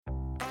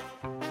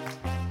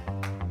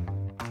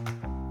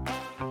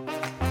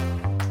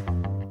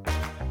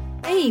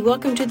Hey,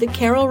 welcome to the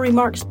Carol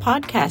Remarks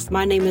podcast.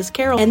 My name is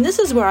Carol, and this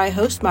is where I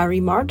host my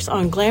remarks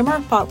on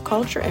glamour, pop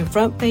culture, and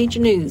front page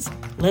news.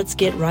 Let's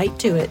get right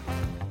to it.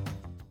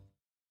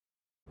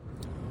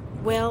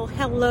 Well,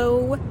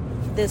 hello.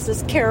 This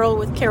is Carol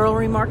with Carol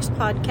Remarks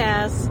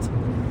podcast.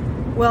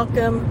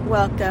 Welcome.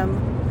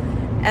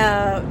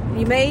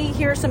 You may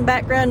hear some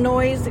background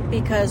noise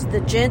because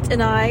the gent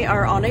and I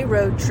are on a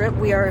road trip.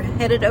 We are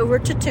headed over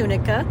to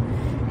Tunica,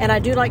 and I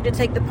do like to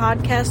take the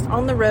podcast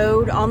on the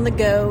road, on the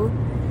go.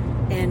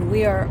 And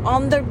we are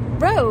on the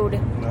road.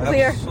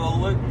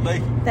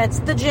 Absolutely. That's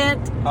the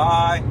gent.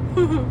 Hi.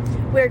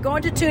 We're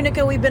going to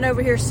Tunica. We've been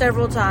over here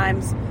several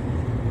times.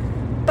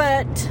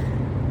 But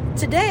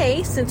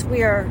today, since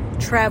we are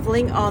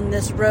traveling on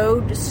this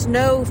road,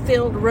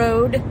 snow-filled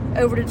road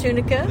over to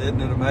Tunica. Isn't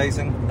it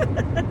amazing?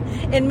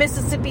 In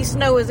Mississippi,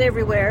 snow is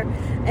everywhere.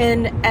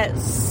 And at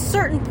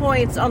certain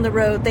points on the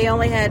road, they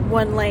only had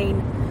one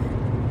lane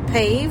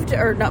paved,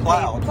 or not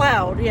paved,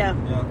 plowed, yeah.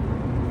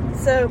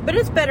 So, but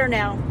it's better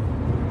now.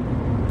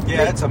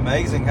 Yeah, it's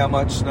amazing how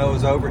much snow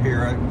is over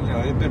here. It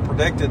had been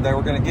predicted they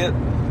were going to get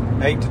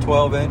 8 to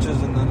 12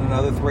 inches and then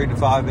another 3 to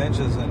 5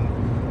 inches.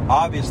 And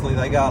obviously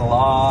they got a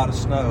lot of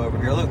snow over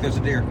here. Look, there's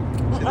a deer.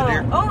 See the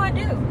deer? Oh, I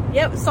do.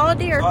 Yep, saw a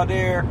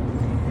deer.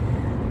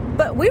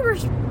 But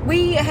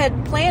we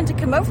had planned to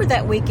come over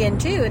that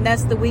weekend too. And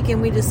that's the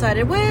weekend we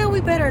decided, well, we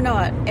better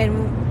not.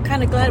 And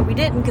kind of glad we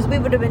didn't, because we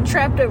would have been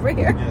trapped over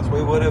here. Yes,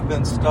 we would have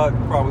been stuck.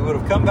 Probably would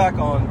have come back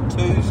on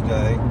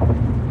Tuesday.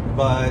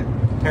 But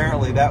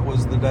apparently that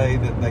was the day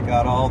that they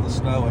got all the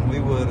snow, and we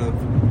would have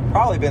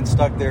probably been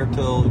stuck there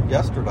till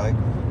yesterday.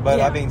 But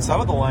yeah. I mean,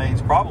 some of the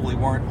lanes probably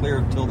weren't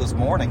cleared until this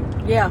morning.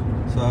 Yeah.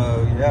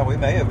 So, yeah, we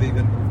may have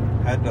even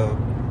had to,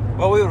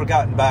 well, we would have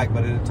gotten back,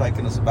 but it had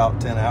taken us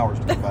about 10 hours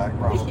to get back,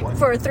 probably.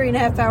 For a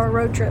 3.5 hour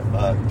road trip.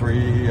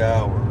 3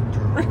 hour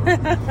trip.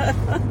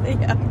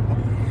 Yeah.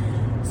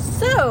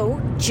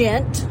 So,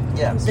 gent.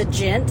 Yes. The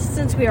gent,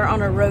 since we are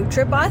on a road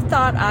trip, I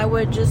thought I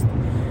would just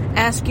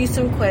ask you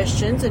some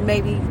questions and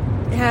maybe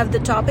have the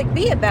topic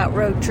be about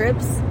road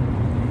trips.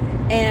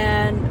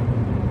 And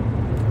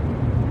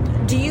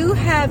do you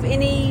have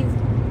any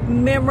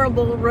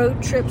memorable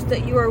road trips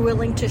that you are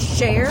willing to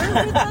share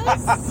with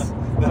us?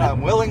 That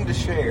I'm willing to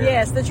share?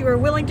 Yes, that you are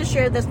willing to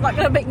share. That's not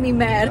going to make me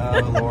mad.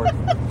 Oh, Lord.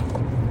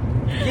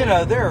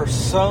 There are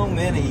so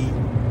many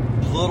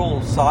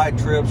little side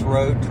trips,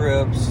 road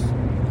trips,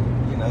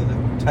 that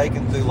we've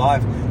taken through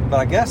life. But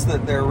I guess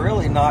that they're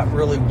really not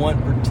really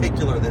one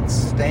particular that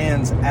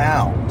stands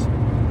out.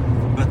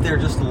 But they're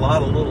just a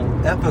lot of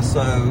little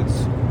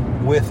episodes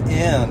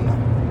within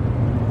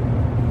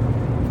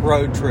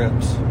road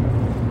trips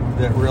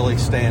that really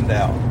stand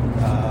out.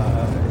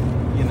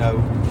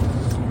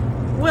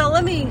 Well,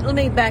 let me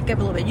back up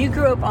a little bit. You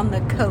grew up on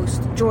the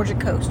coast, Georgia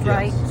coast,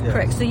 right? Yes.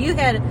 Correct. So you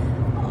had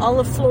all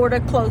of Florida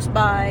close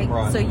by.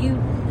 Right. So you,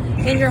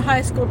 in your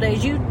high school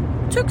days, you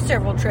took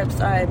several trips,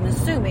 I'm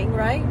assuming,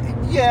 right?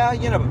 Yeah,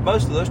 but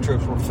most of those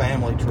trips were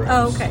family trips.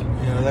 Oh, okay.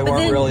 They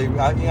weren't really.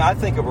 I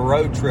think of a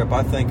road trip,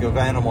 I think of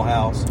Animal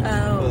House.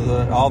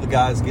 Oh. All the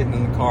guys getting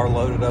in the car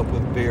loaded up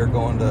with beer,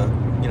 going to,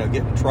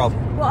 get in trouble.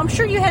 Well, I'm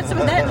sure you had some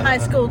of that in high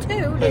school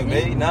too, didn't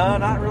you? Me? No,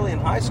 not really in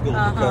high school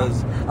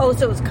because. Oh,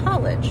 so it was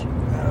college.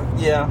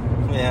 Yeah.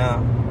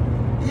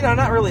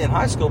 Not really in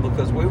high school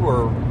because we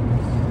were.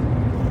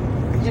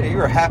 You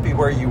were happy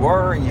where you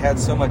were, and you had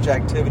so much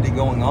activity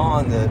going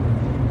on that.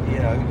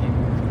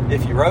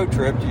 If you road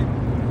tripped,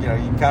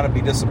 you'd kind of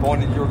be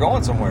disappointed you were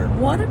going somewhere.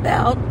 What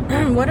about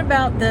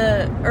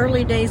the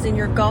early days in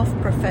your golf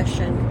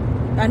profession?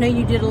 I know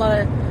you did a lot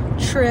of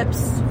trips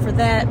for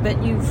that,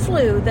 but you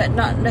flew, that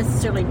not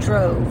necessarily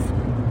drove.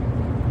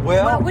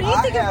 Well, what do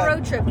you think of a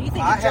road trip? Do you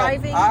think of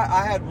driving?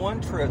 I had one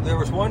trip. There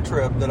was one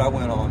trip that I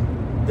went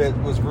on that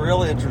was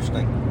really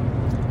interesting,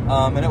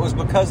 and it was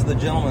because of the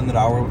gentleman that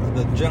I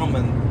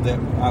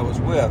was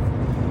with.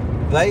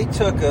 They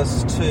took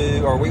us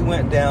we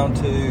went down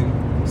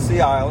to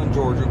Sea Island,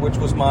 Georgia, which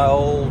was my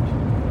old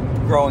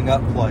growing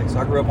up place.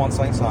 I grew up on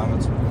St.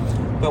 Simon's.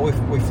 But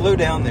we flew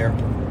down there.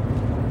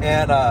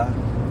 And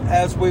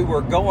as we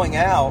were going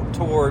out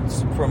from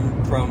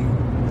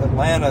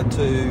Atlanta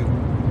to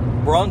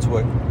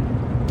Brunswick,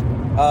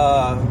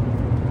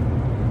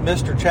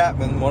 Mr.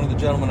 Chapman, one of the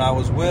gentlemen I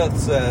was with,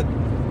 said,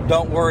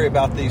 "Don't worry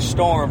about these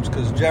storms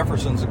because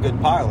Jefferson's a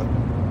good pilot."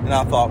 And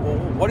I thought, well,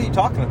 what are you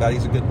talking about?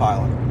 He's a good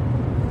pilot.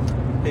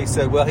 He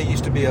said, well,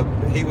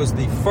 he was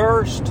the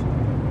first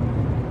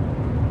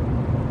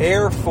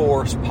Air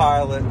Force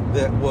pilot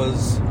that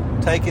was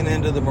taken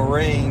into the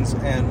Marines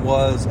and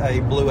was a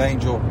Blue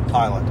Angel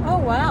pilot. Oh,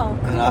 wow.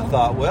 Cool. And I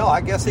thought, well,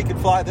 I guess he could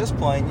fly this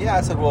plane. Yeah,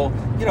 I said, well,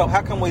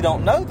 how come we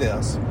don't know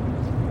this?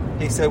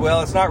 He said,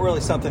 well, it's not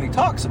really something he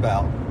talks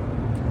about.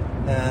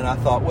 And I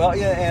thought, well,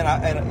 yeah,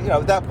 and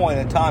at that point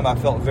in time, I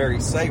felt very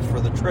safe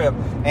for the trip.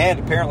 And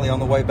apparently on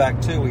the way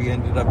back, too, we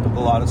ended up with a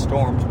lot of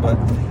storms. But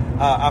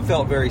I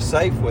felt very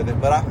safe with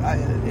it. But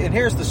and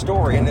here's the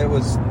story, and it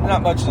was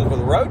not much of a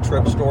road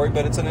trip story,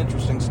 but it's an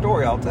interesting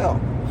story I'll tell.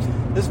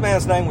 This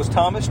man's name was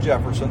Thomas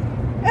Jefferson.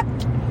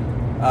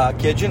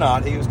 Kid you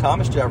not, he was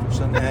Thomas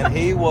Jefferson, and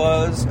he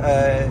was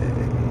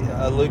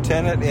a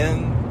lieutenant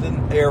in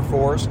the Air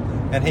Force,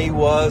 and he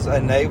was a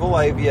naval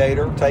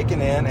aviator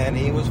taken in, and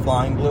he was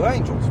flying Blue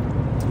Angels.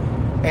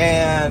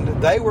 And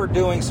they were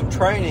doing some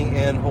training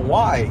in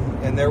Hawaii,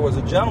 and there was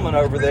a gentleman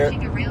over there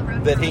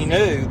that he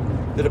knew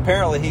that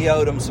apparently he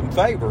owed him some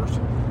favors.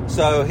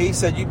 So he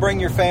said, you bring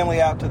your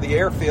family out to the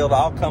airfield,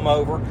 I'll come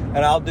over and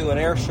I'll do an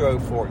air show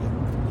for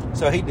you.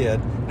 So he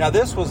did. Now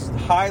this was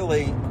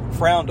highly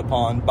frowned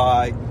upon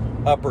by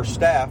upper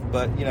staff,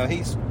 but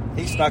he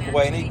snuck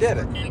away and he did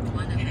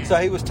it. So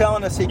he was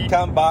telling us he'd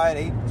come by and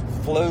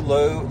he flew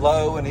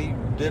low and he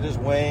did his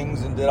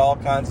wings and did all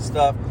kinds of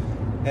stuff.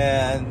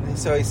 And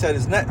so he said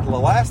the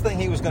last thing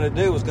he was going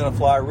to do was going to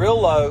fly real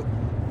low,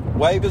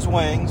 wave his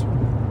wings,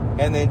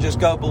 and then just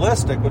go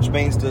ballistic, which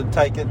means to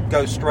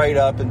go straight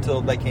up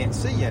until they can't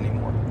see you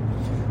anymore.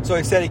 So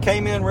he said he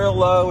came in real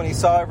low and he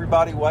saw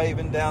everybody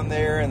waving down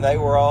there, and they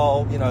were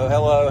all,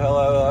 hello,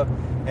 hello,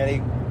 and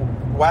he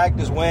wagged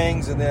his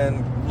wings and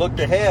then looked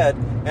ahead,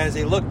 and as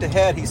he looked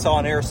ahead, he saw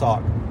an air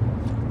sock.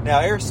 Now,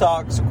 air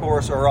socks, of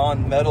course, are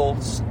on metal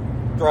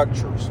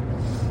structures.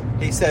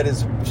 He said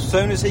as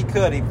soon as he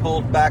could, he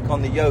pulled back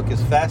on the yoke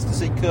as fast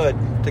as he could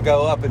to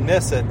go up and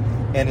miss it,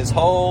 and his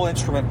whole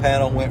instrument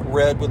panel went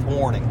red with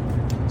warning.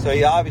 So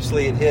he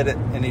obviously had hit it,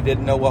 and he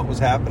didn't know what was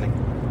happening.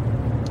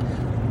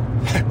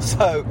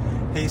 So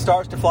he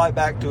starts to fly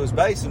back to his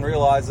base and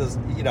realizes,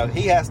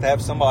 he has to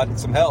have some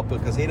help,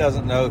 because he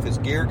doesn't know if his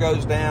gear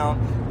goes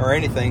down or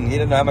anything. He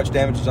doesn't know how much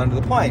damage is under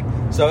the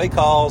plane. So he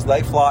calls,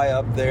 they fly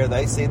up there,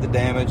 they see the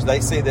damage, they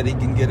see that he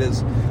can get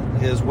his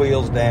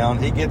wheels down.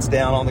 He gets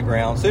down on the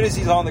ground. As soon as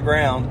he's on the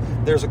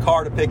ground, there's a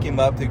car to pick him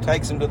up who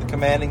takes him to the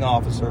commanding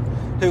officer,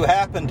 who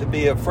happened to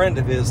be a friend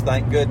of his,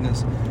 thank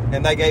goodness.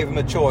 And they gave him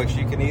a choice.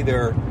 You can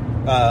either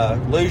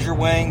lose your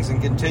wings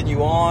and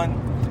continue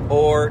on,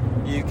 or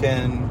you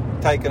can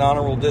take an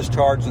honorable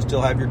discharge and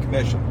still have your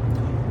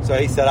commission. So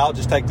he said, I'll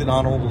just take the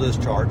honorable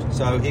discharge.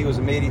 So he was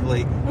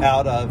immediately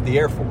out of the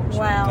Air Force.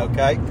 Wow.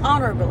 Okay?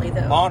 Honorably,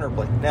 though.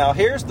 Honorably. Now,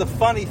 here's the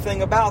funny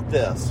thing about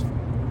this.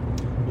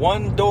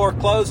 One door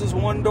closes,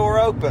 one door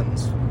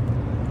opens.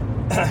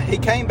 He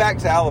came back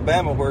to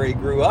Alabama, where he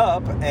grew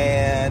up,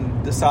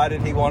 and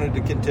decided he wanted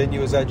to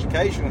continue his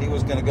education. He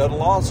was going to go to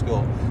law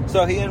school.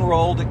 So he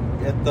enrolled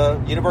at the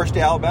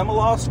University of Alabama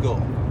Law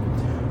School.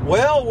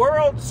 Well,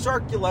 word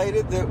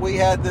circulated that we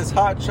had this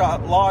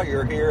hotshot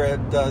lawyer here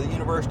at the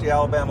University of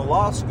Alabama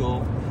Law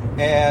School,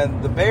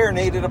 and the Bear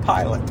needed a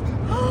pilot.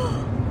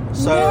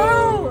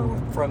 So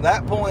from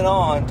that point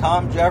on,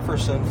 Tom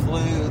Jefferson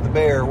flew the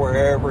Bear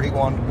wherever he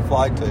wanted to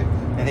fly to,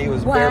 and he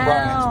was Bear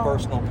Bryant's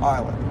personal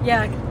pilot.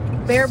 Yeah,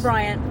 Bear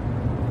Bryant.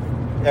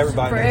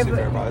 Everybody knows who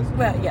Bear Bryant is.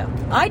 Well, yeah.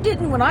 I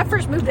didn't. When I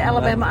first moved to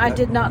Alabama, I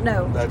did not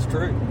know. That's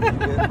true.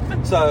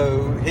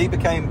 So he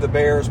became the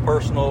Bear's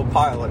personal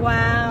pilot.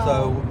 Wow.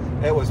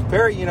 So it was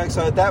very,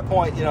 so at that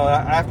point,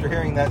 after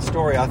hearing that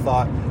story, I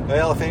thought,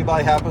 well, if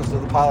anybody happens to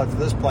the pilot of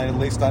this plane, at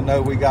least I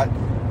know we got,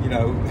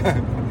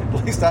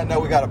 at least I know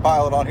we got a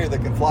pilot on here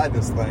that can fly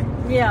this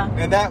thing. Yeah.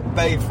 And that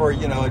made for,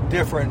 a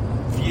different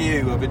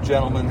view of a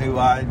gentleman who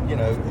I,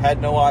 had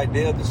no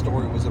idea the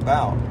story was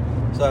about.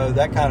 So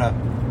that kind of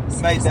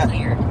made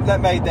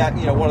that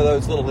one of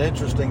those little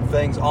interesting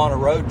things on a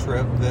road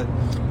trip that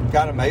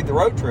kind of made the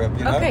road trip.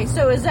 Okay,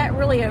 so is that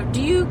really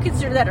do you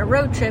consider that a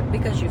road trip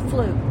because you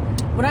flew?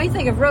 When I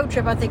think of road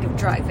trip, I think of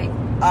driving.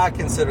 I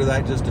consider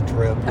that just a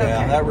trip.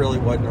 Yeah, okay. That really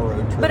wasn't a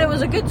road trip. But it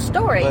was a good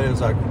story. But it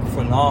was a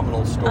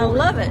phenomenal story. I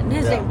love it. And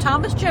his name,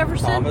 Thomas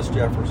Jefferson. Thomas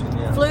Jefferson,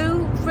 yeah.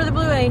 Flew for the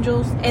Blue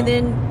Angels and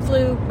then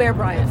flew Bear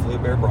Bryant. Yeah, flew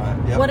Bear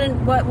Bryant, yep.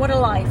 What a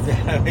life.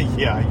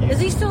 Yeah. Is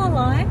he still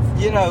alive?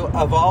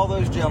 Of all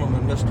those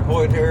gentlemen, Mr.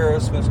 Hoyt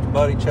Harris, Mr.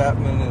 Buddy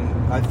Chapman,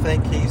 and I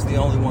think he's the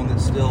only one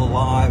that's still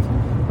alive,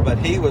 but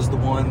he was the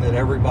one that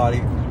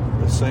everybody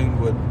assumed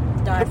would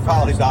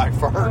probably die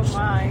first. Oh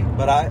my.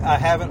 But I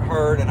haven't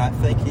heard, and I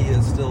think he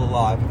is still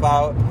alive.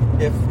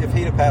 If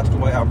he'd have passed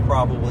away, I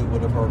probably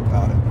would have heard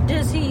about it.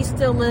 Does he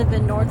still live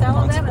in North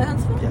Alabama,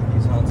 Huntsville? Yeah,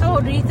 he's in Huntsville. How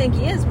old do you think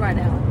he is right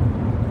now?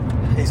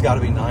 He's got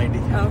to be 90.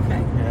 Okay.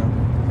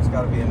 Yeah, he's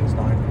got to be in his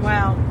 90s.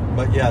 Wow.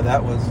 But yeah,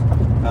 that was,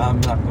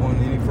 I'm not going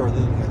any further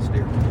than this,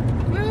 dear.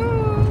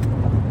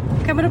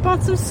 Woo. Coming up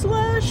on some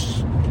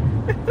slush.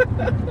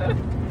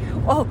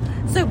 Oh,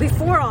 so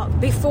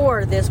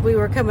before this, we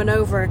were coming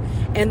over,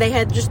 and they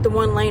had just the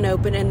one lane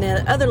open, and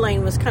the other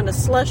lane was kind of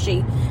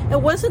slushy.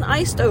 It wasn't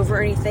iced over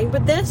or anything,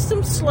 but there's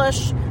some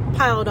slush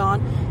piled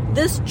on.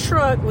 This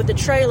truck with the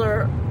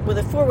trailer with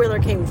a four-wheeler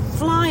came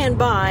flying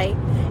by,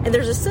 and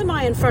there's a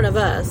semi in front of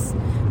us.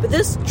 But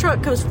this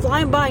truck comes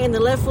flying by in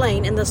the left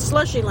lane, in the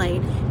slushy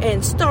lane,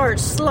 and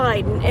starts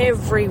sliding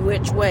every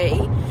which way.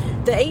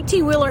 The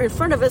 18-wheeler in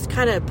front of us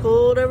kind of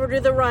pulled over to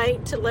the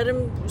right to let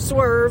him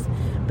swerve,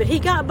 but he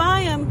got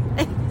by him.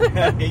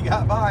 He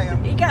got by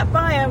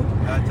him.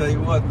 I tell you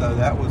what, though,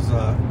 that was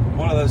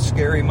one of those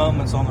scary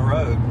moments on the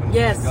road.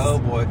 Yes. Like, oh,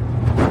 boy,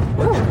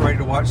 we're getting ready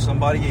to watch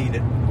somebody eat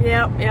it.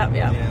 Yep.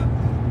 Yeah.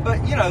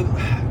 But,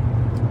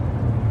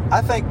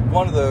 I think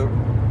one of the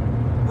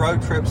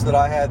road trips that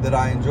I had that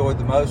I enjoyed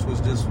the most was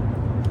just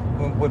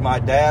when my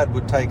dad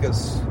would take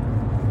us.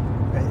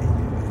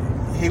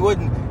 He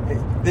wouldn't.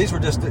 These were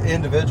just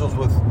individuals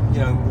with,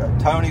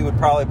 Tony would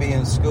probably be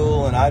in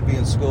school and I'd be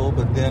in school,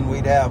 but then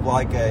we'd have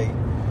like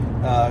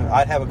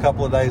I'd have a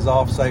couple of days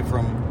off, say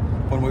from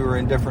when we were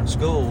in different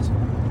schools,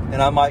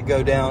 and I might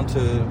go down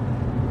to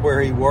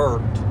where he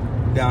worked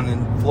down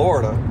in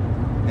Florida,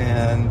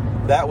 and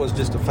that was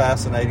just a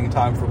fascinating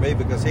time for me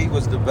because he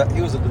was a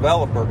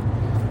developer.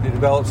 He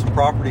developed some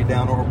property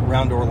down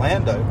around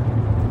Orlando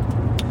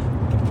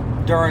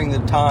during the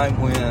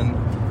time when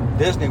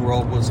Disney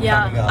World was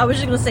coming up. I was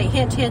just going to say,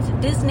 hint,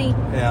 Disney.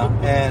 Yeah,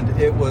 and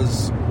it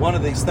was one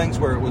of these things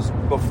where it was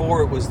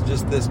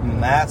just this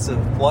massive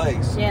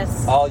place.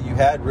 Yes. All you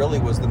had really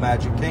was the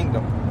Magic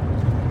Kingdom.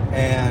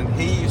 And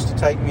he used to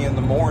take me in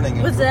the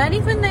morning. Was that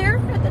even there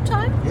at the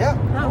time? Yeah.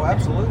 Oh, okay.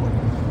 Absolutely.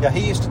 Yeah,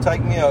 he used to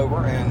take me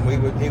over, and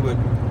he would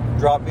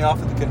drop me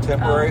off at the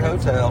Contemporary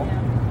Hotel.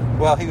 Yeah.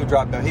 Well, he would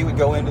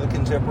go into the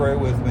Contemporary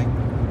with me.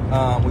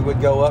 We would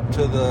go up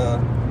to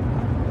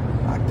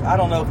I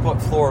don't know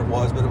what floor it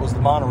was, but it was the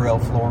monorail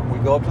floor.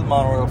 We'd go up to the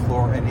monorail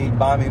floor, and he'd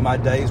buy me my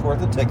day's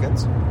worth of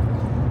tickets.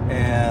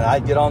 And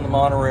I'd get on the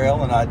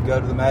monorail, and I'd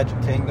go to the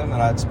Magic Kingdom,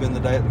 and I'd spend the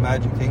day at the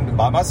Magic Kingdom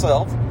by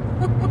myself.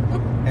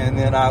 And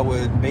then I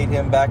would meet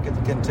him back at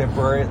the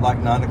Contemporary at like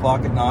 9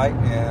 o'clock at night,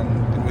 and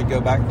then we'd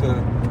go back to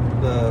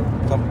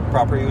some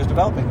property he was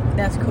developing.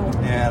 That's cool.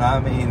 And I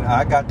mean,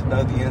 I got to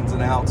know the ins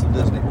and outs of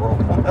Disney World.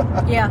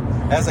 Yeah.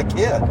 As a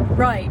kid.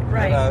 Right.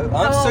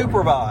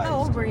 Unsupervised. How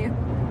old were you?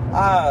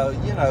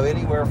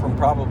 Anywhere from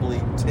probably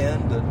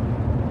 10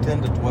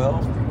 to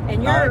 12.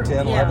 And 9,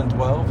 10, 11,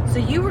 12. So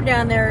you were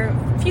down there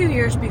a few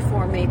years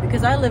before me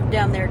because I lived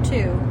down there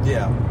too.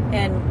 Yeah.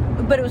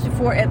 But it was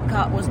before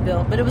Epcot was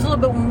built. But it was a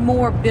little bit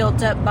more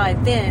built up by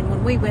then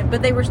when we went.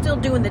 But they were still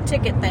doing the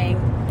ticket thing.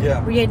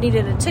 Yeah. Where you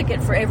needed a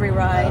ticket for every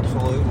ride.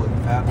 Absolutely.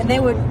 And they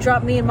would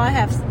drop me and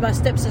my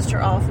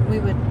stepsister off, and we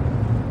would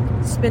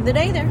spend the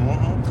day there.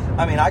 Mm-hmm.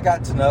 I mean, I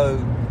got to know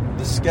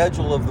the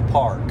schedule of the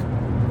park.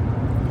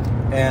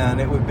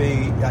 And it would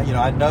be,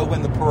 I'd know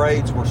when the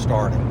parades were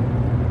starting.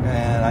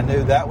 And I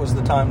knew that was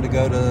the time to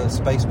go to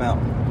Space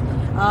Mountain.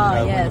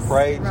 Yes. When the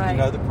parades,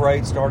 right. the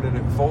parade started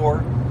at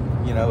 4.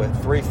 At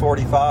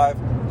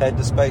 3:45, head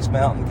to Space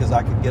Mountain because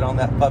I could get on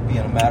that puppy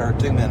in a matter of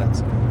 2 minutes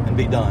and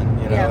be done.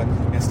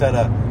 Instead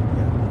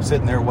of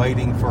sitting there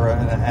waiting for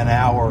an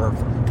hour.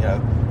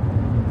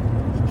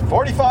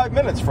 45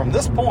 minutes from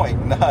this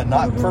point.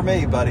 Not for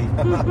me, buddy.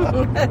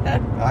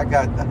 I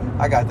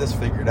got this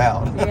figured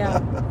out. Yeah.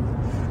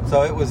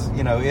 So it was,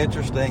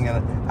 interesting,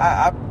 and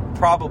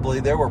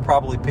there were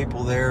probably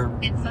people there,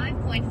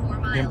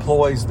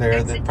 employees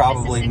there that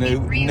probably knew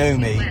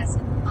me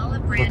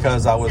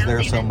because I was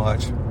there so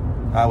much.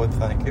 I would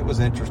think it was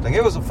interesting.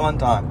 It was a fun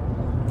time.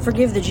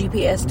 Forgive the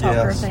GPS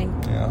talker thing.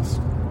 Yes.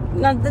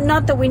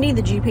 Not that we need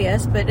the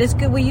GPS, but it's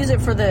good we use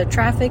it for the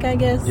traffic, I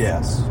guess.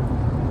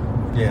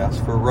 Yes,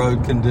 for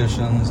road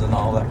conditions and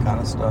all that kind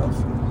of stuff.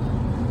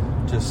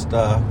 Just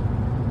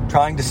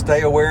trying to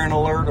stay aware and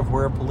alert of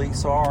where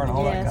police are and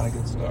all that kind of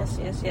good stuff.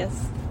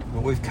 Yes.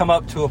 But we've come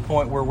up to a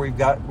point where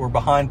we're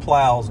behind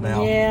plows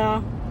now.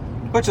 Yeah.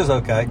 Which is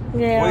okay.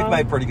 Yeah. We've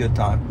made pretty good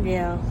time.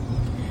 Yeah.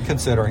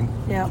 Considering.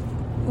 Yeah.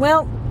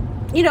 Well,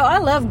 I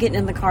love getting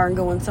in the car and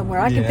going somewhere.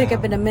 I can pick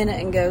up in a minute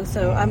and go.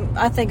 So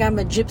I think I'm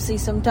a gypsy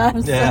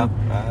sometimes. Yeah, so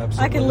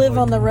absolutely. I can live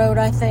on the road,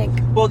 I think.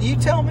 Well, you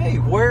tell me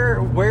where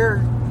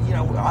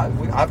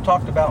I've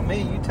talked about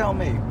me. You tell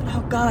me.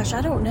 Oh gosh,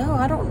 I don't know.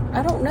 I don't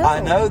know. I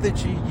know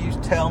that you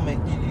used to tell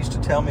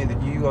me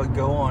that you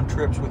go on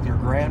trips with your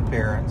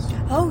grandparents.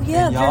 Oh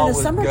yeah, during the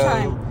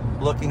summertime.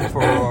 Go looking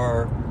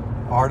for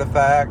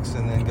artifacts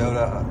and then go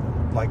to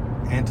like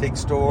antique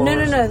stores.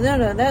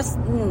 No. That's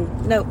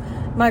no.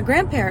 My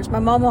grandparents, my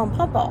mama and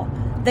papa,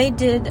 they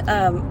did.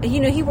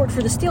 He worked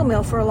for the steel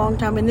mill for a long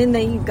time, and then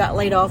they got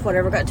laid off.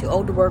 Whatever, got too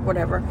old to work.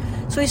 Whatever.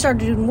 So he started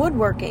doing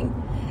woodworking.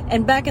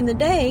 And back in the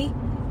day,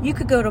 you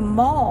could go to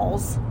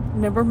malls.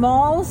 Remember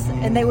malls?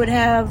 Mm. And they would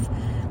have,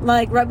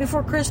 like, right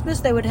before Christmas,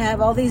 they would have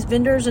all these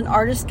vendors and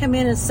artists come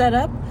in and set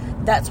up.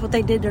 That's what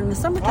they did during the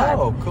summertime.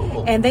 Oh,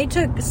 cool. And they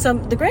took the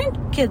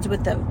grandkids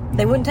with them.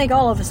 They wouldn't take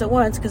all of us at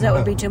once because that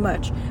would be too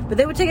much. But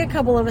they would take a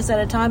couple of us at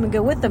a time and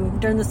go with them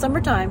during the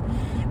summertime.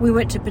 We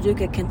went to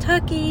Paducah,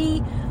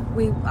 Kentucky.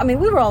 We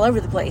were all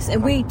over the place.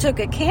 And we took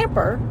a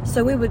camper,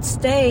 so we would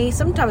stay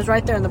sometimes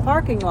right there in the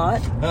parking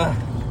lot.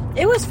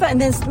 It was fun.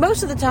 And then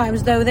most of the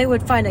times, though, they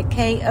would find a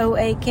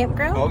KOA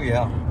campground. Oh,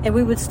 yeah. And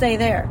we would stay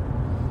there.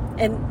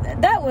 And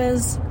that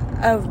was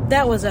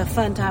a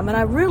fun time. And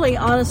I really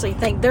honestly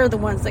think they're the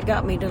ones that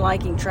got me to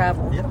liking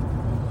travel. Yeah.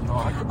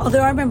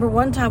 Although I remember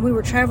one time we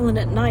were traveling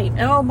at night.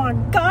 Oh, my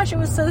gosh, it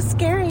was so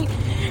scary.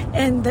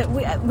 And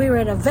we were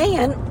in a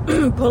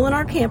van pulling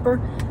our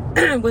camper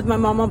with my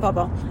mama and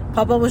papa.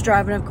 Papa was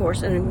driving, of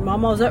course, and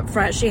Mama was up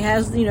front. She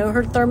has,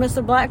 her thermos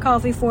of black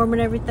coffee for him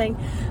and everything.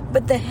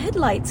 But the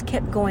headlights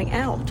kept going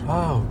out.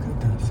 Oh,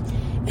 goodness.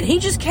 And he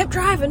just kept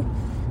driving.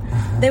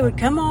 They would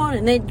come on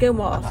and they'd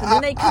go off, and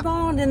then they'd come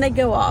on and they'd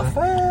go off.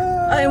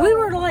 And we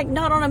were like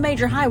not on a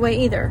major highway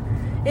either.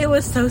 It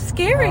was so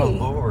scary. Oh,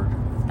 Lord.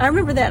 I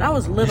remember that. I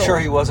was little. You sure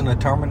he wasn't a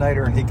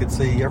Terminator and he could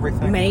see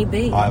everything?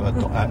 Maybe.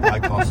 I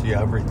can't see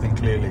everything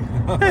clearly.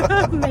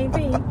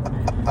 Maybe.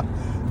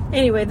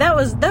 Anyway,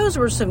 those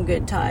were some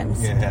good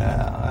times. Yeah,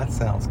 that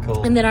sounds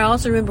cool. And then I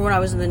also remember when I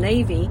was in the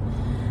Navy,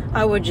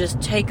 I would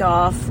just take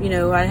off.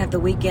 I'd have the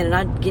weekend and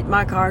I'd get in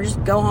my car,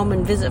 just go home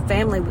and visit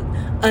family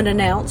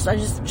unannounced. I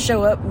just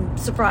show up and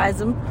surprise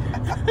them.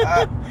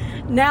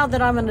 Now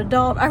that I'm an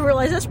adult, I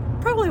realize this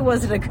probably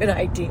wasn't a good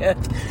idea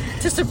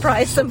to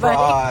surprise somebody.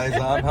 Surprise,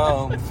 I'm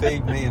home.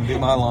 Feed me and do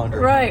my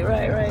laundry. Right.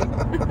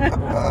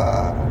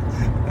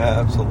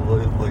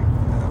 Absolutely.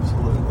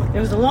 It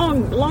was a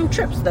long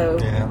trips though.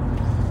 Yeah.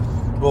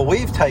 Well,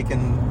 we've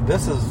taken,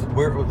 as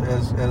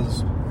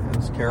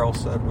Carol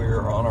said,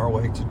 we're on our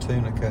way to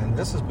Tunica, and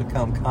this has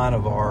become kind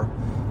of our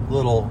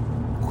little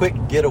quick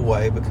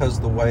getaway because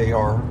the way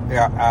our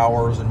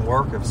hours and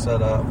work have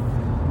set up,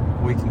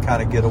 we can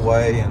kind of get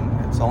away, and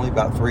it's only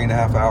about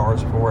 3.5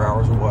 hours, 4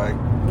 hours away.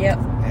 Yep.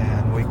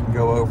 And we can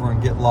go over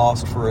and get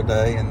lost for a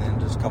day and then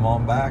just come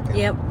on back.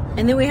 Yep.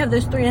 And then we have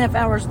those 3.5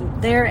 hours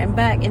there and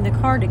back in the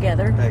car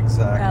together.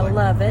 Exactly. I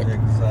love it.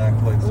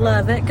 Exactly. So.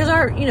 Love it. Because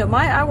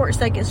I work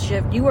second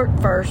shift. You work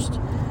first.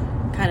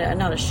 Kind of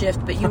not a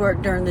shift, but you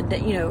work during the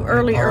day,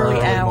 early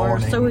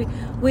hours. Morning.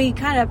 So we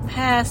kind of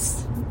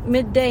pass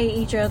midday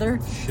each other.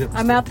 Ships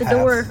I'm out the pass.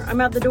 door.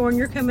 I'm out the door and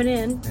you're coming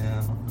in. Yeah.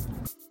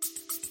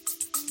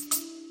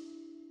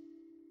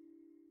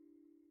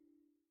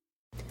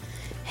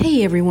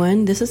 Hey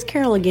everyone, this is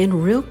Carol again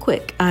real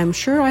quick. I'm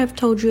sure I've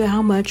told you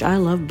how much I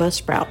love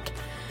Buzzsprout.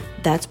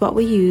 That's what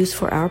we use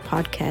for our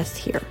podcast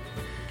here.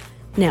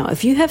 Now,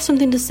 if you have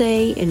something to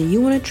say and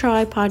you want to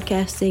try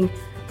podcasting,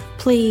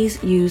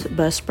 please use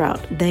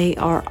Buzzsprout. They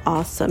are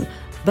awesome.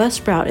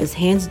 Buzzsprout is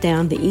hands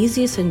down the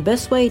easiest and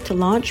best way to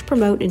launch,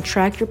 promote, and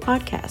track your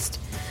podcast.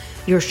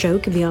 Your show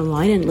can be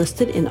online and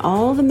listed in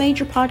all the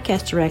major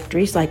podcast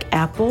directories like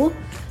Apple,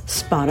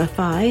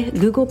 Spotify,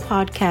 Google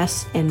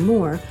Podcasts, and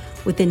more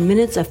within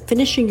minutes of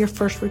finishing your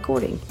first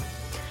recording.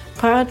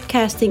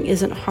 Podcasting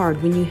isn't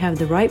hard when you have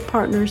the right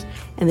partners,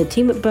 and the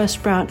team at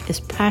Buzzsprout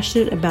is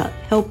passionate about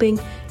helping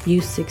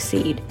you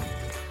succeed.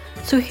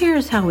 So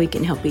here's how we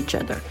can help each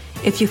other.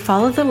 If you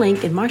follow the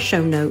link in my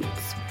show notes,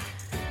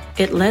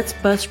 it lets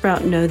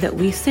Buzzsprout know that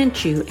we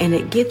sent you, and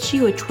it gets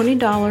you a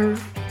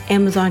 $20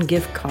 Amazon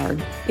gift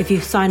card if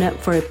you sign up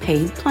for a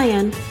paid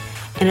plan,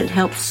 and it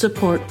helps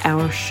support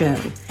our show.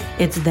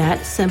 It's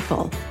that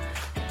simple.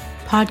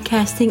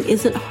 Podcasting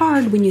isn't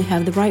hard when you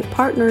have the right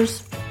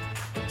partners.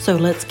 So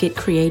let's get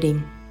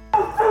creating.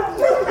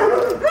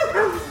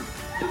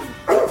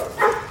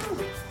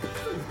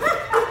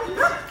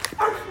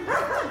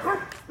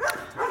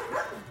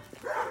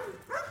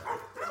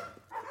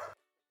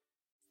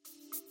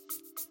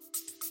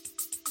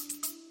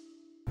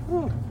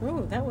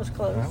 Ooh, that was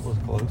close. That was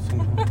close.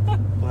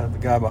 Glad the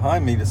guy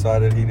behind me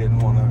decided he didn't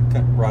want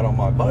to ride on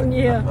my butt.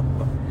 Yeah.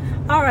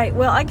 All right.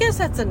 Well, I guess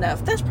that's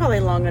enough. That's probably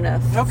long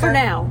enough for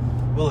now.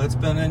 Well, it's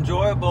been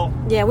enjoyable.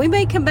 Yeah, we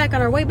may come back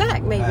on our way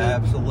back, maybe.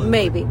 Absolutely.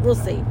 Maybe. We'll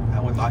see.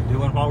 And we might do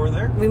one while we're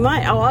there. We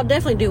might. Oh, I'll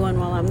definitely do one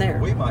while I'm there.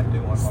 We might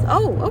do one while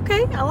Oh,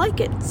 okay. I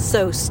like it.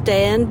 So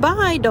stand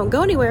by. Don't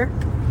go anywhere.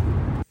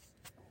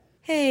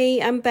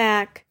 Hey, I'm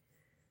back.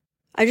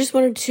 I just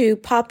wanted to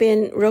pop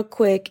in real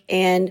quick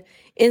and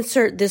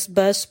insert this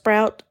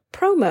Buzzsprout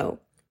promo.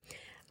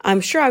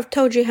 I'm sure I've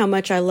told you how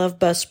much I love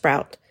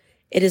Buzzsprout.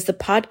 It is the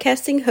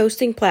podcasting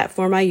hosting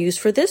platform I use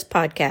for this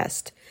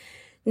podcast.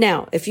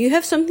 Now, if you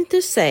have something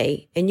to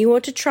say and you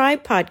want to try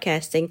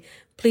podcasting,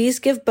 please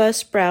give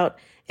Buzzsprout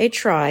a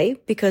try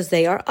because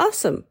they are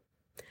awesome.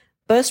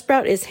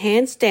 Buzzsprout is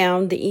hands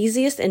down the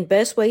easiest and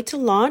best way to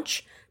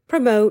launch,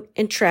 promote,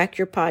 and track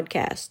your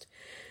podcast.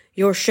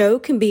 Your show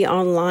can be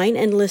online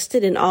and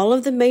listed in all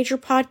of the major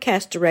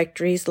podcast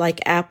directories like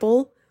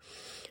Apple,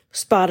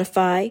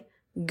 Spotify,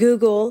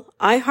 Google,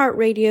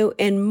 iHeartRadio,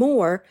 and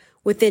more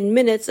within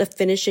minutes of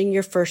finishing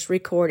your first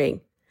recording.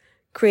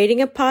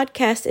 Creating a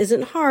podcast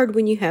isn't hard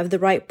when you have the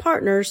right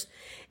partners,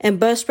 and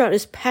Buzzsprout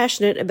is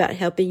passionate about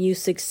helping you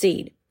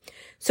succeed.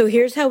 So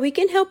here's how we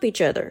can help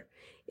each other.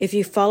 If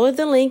you follow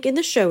the link in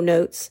the show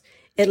notes,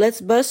 it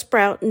lets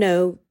Buzzsprout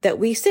know that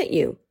we sent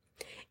you,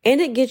 and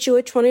it gets you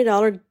a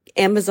 $20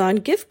 Amazon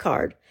gift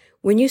card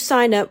when you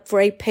sign up for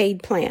a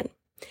paid plan,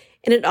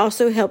 and it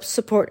also helps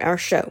support our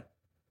show.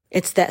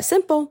 It's that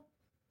simple.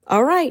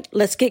 All right,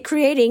 let's get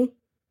creating.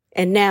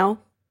 And now,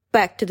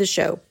 back to the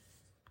show.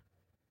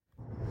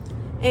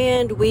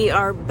 And we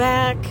are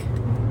back.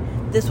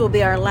 This will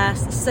be our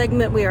last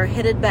segment. We are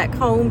headed back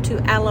home to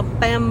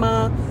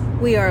Alabama.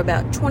 We are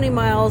about 20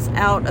 miles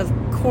out of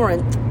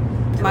Corinth.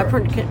 Am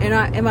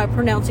I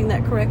pronouncing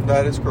that correctly?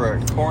 That is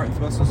correct. Corinth,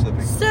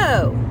 Mississippi.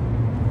 So,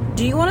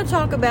 do you want to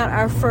talk about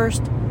our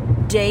first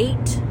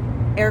date?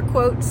 Air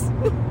quotes.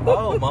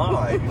 Oh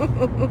my.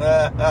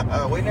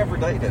 We never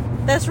dated.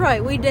 That's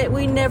right. We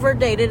never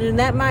dated, and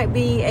that might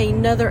be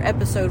another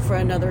episode for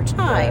another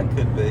time.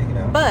 That could be,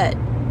 yeah. But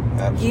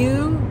Absolutely.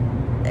 you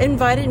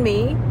invited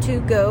me to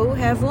go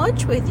have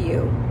lunch with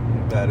you.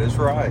 That is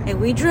right. And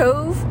we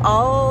drove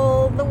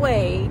all the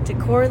way to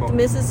Corinth,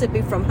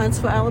 Mississippi from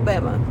Huntsville,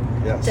 Alabama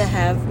to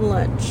have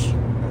lunch.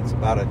 It's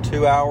about a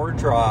 2-hour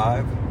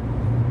drive.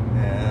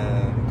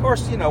 And, of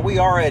course, we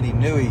already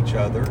knew each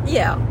other.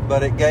 Yeah.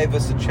 But it gave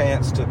us a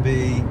chance to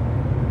be,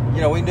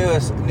 we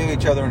knew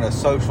each other in a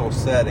social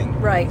setting,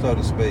 right, so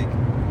to speak.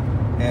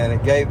 And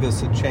it gave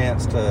us a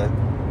chance to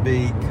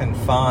be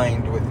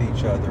confined with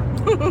each other.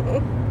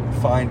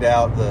 Find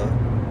out the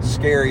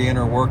scary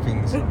inner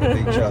workings of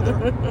each other,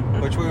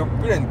 which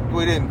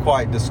we didn't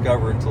quite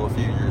discover until a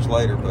few years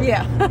later. But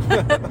yeah.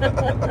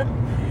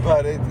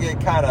 But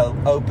it kind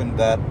of opened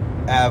that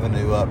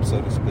avenue up,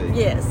 so to speak.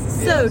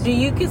 Yes. So, do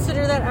you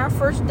consider that our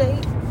first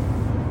date?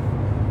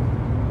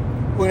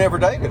 We never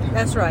dated.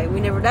 That's right. We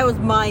never. That was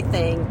my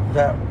thing.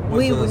 That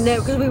was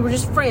because we were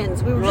just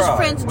friends. We were just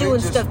friends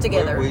doing stuff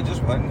together. We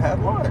just went and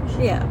had lunch.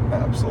 Yeah.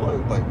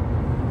 Absolutely.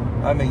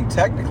 I mean,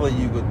 technically,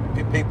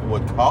 people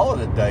would call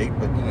it a date,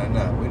 but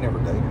no, we never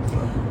dated. So.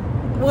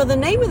 Well, the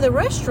name of the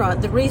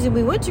restaurant, the reason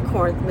we went to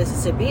Corinth,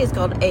 Mississippi, is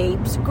called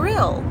Abe's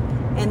Grill,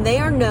 and they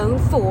are known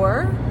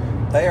for.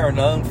 They are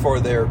known for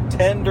their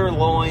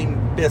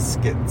tenderloin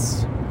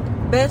biscuits.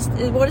 Best.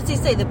 What does he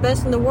say? The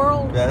best in the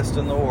world. Best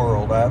in the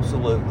world,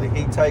 absolutely.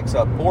 He takes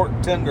a pork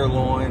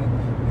tenderloin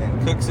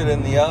and cooks it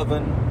in the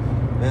oven.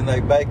 Then they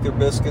bake their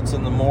biscuits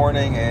in the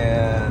morning,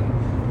 and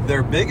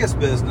their biggest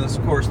business,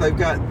 of course, they've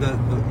got the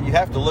you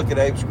have to look at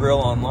Abe's Grill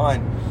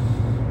online.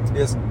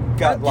 It's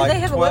got do they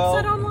have 12,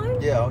 a website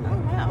online? Yeah. Oh,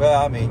 wow.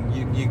 Well, I mean,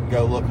 you can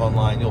go look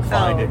online. You'll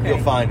find it.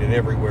 You'll find it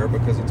everywhere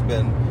because it's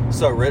been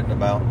so written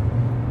about.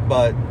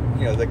 But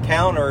the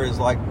counter is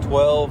like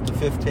 12 to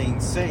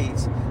 15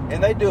 seats,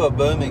 and they do a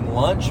booming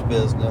lunch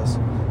business.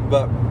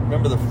 But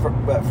remember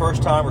that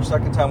first time or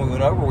second time we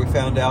went over, we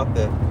found out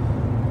that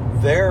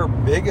their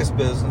biggest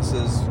business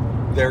is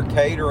they're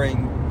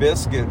catering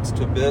biscuits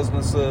to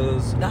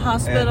businesses, the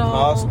and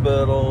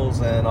hospitals,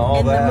 and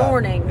all that. In the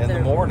morning. In the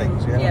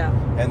mornings, yeah.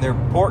 And their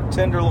pork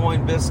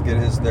tenderloin biscuit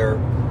is their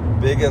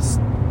biggest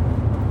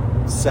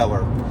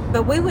seller.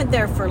 But we went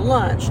there for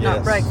lunch,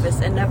 not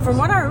breakfast. And from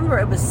what I remember,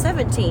 it was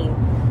 17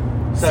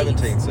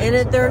 seats.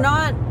 And they're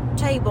not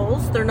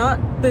tables, they're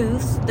not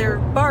booths, they're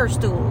bar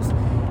stools.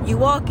 You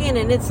walk in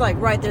and it's like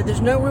right there.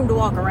 There's no room to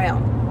walk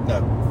around.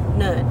 No.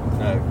 None.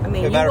 No. I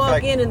mean, you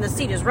walk in and the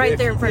seat is right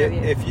there in front of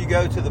you. If you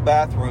go to the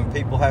bathroom,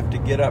 people have to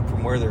get up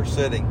from where they're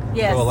sitting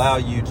to allow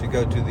you to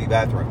go to the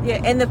bathroom.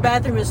 Yeah, and the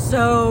bathroom is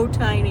so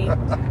tiny.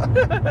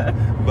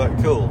 But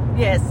cool.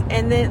 Yes,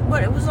 and then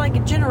it was like a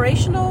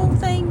generational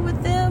thing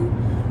with them.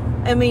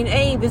 I mean,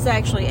 Abe is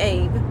actually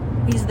Abe.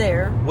 He's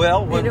there.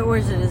 Well, or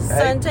is it his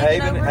son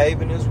taking over?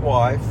 Abe and his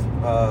wife.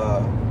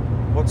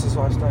 What's his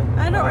last name?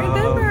 I don't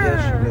remember.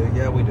 Yes, you do.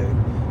 Yeah, we do.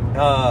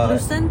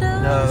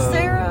 Lucinda? No,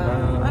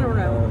 Sarah? I don't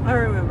know. I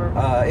remember.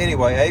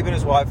 Anyway, Abe and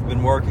his wife have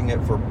been working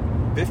it for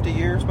 50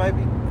 years,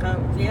 maybe?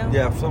 Yeah.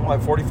 Yeah, something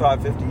like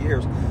 45, 50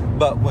 years.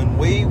 But when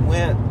we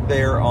went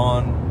there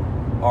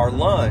on our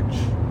lunch,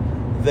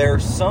 their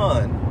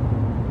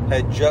son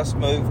had just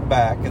moved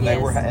back, and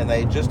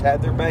they just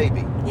had their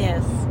baby.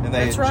 Yes, and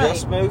they had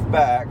just moved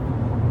back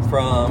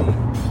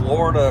from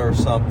Florida or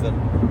something,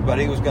 but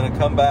he was going to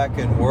come back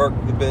and work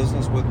the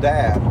business with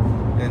Dad.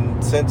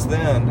 And since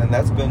then, and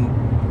that's been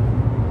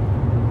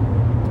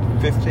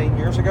 15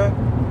 years ago?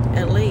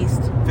 At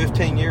least.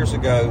 15 years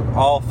ago,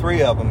 all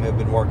three of them have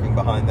been working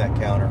behind that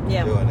counter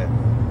doing it.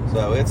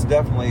 So it's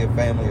definitely a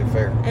family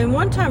affair. And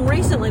one time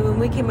recently when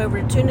we came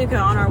over to Tunica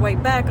on our way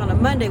back on a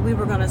Monday, we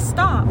were going to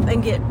stop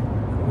and get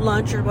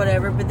lunch or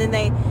whatever, but then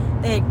they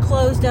had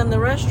closed down the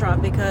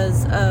restaurant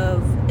because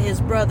of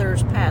his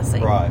brother's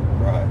passing. Right.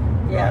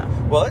 Yeah.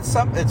 Right. Well,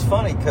 it's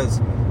funny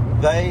because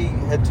they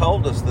had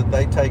told us that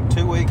they take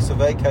 2 weeks of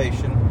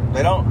vacation.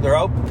 They're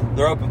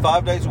open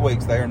 5 days a week.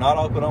 They are not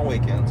open on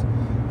weekends,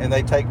 and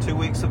they take 2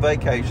 weeks of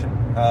vacation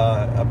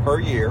per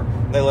year.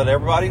 They let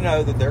everybody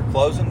know that they're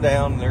closing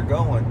down and they're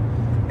going.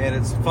 And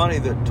it's funny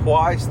that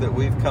twice that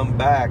we've come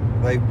back,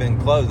 they've been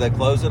closed. They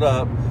close it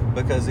up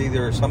because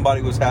either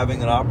somebody was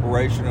having an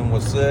operation and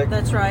was sick.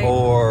 That's right.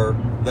 Or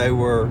they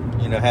were,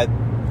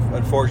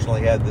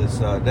 unfortunately had this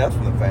death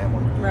in the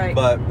family. Right.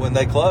 But when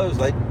they closed,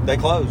 they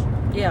closed.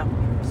 Yeah.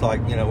 It's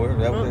like, they don't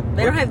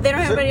have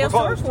anybody else to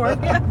work for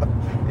them. Yeah.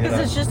 Because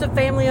it's just a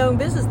family-owned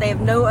business. They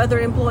have no other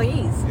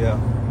employees. Yeah.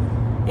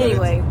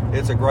 Anyway.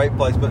 It's a great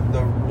place. But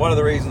one of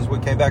the reasons we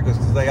came back was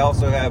because they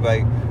also have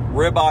a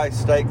ribeye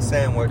steak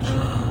sandwich.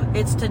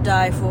 It's to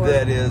die for.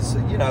 That is,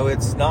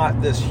 it's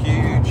not this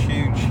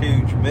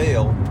huge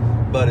meal,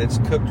 but it's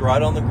cooked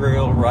right on the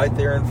grill, right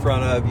there in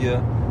front of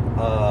you.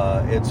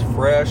 It's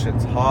fresh,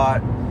 it's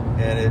hot,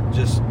 and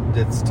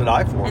it's to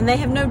die for. And they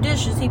have no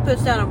dishes. He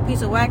puts down a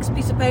piece of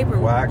paper,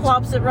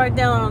 plops it right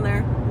down on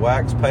there.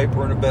 Wax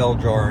paper in a bell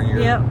jar, and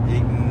you're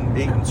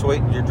eating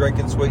sweet. You're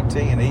drinking sweet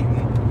tea and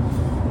eating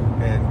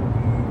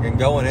and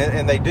going in.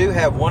 And they do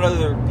have one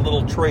other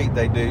little treat.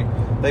 They do.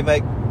 They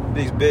make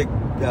these big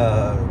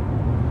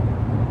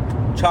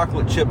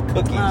chocolate chip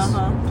cookies,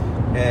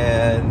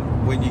 and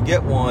when you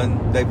get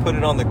one, they put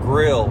it on the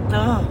grill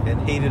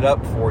and heat it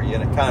up for you,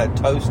 and it kind of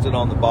toasts it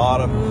on the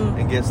bottom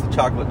and gets the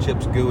chocolate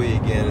chips gooey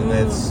again, and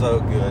that's so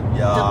good.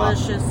 Yeah,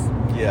 delicious.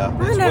 Yeah,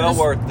 it's well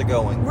worth the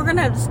going. We're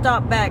gonna have to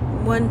stop back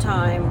one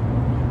time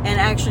and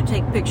actually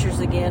take pictures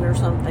again or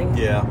something.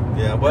 Yeah.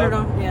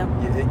 Well,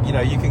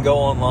 you can go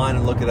online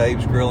and look at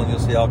Abe's Grill, and you'll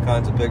see all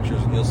kinds of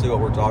pictures, and you'll see what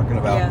we're talking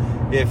about.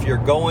 Yeah. If you're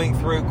going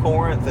through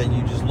Corinth and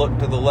you just look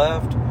to the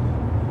left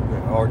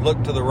or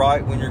look to the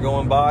right when you're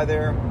going by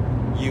there,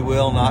 you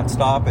will not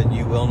stop, and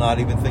you will not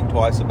even think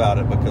twice about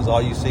it, because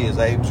all you see is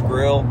Abe's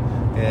Grill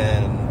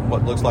and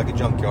what looks like a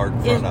junkyard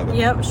in front of it.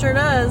 Yep, sure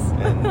does.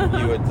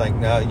 And you would think,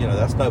 no,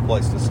 that's no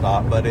place to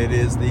stop, but it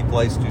is the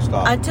place to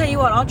stop. I tell you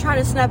what, I'll try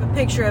to snap a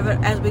picture of it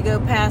as we go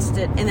past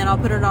it, and then I'll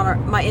put it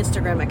on my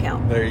Instagram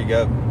account. There you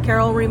go.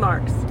 Carol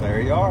Remarks.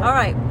 There you are. All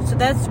right, so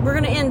we're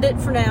going to end it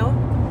for now.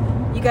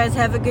 You guys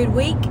have a good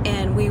week,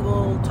 and we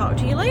will talk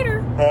to you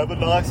later. Have a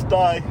nice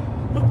day.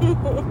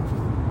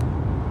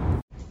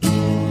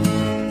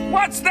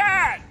 What's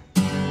that?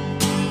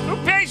 Who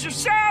pays your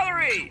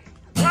salary?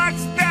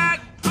 What's that?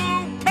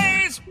 Who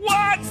pays?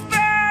 What's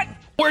that?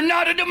 We're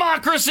not a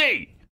democracy!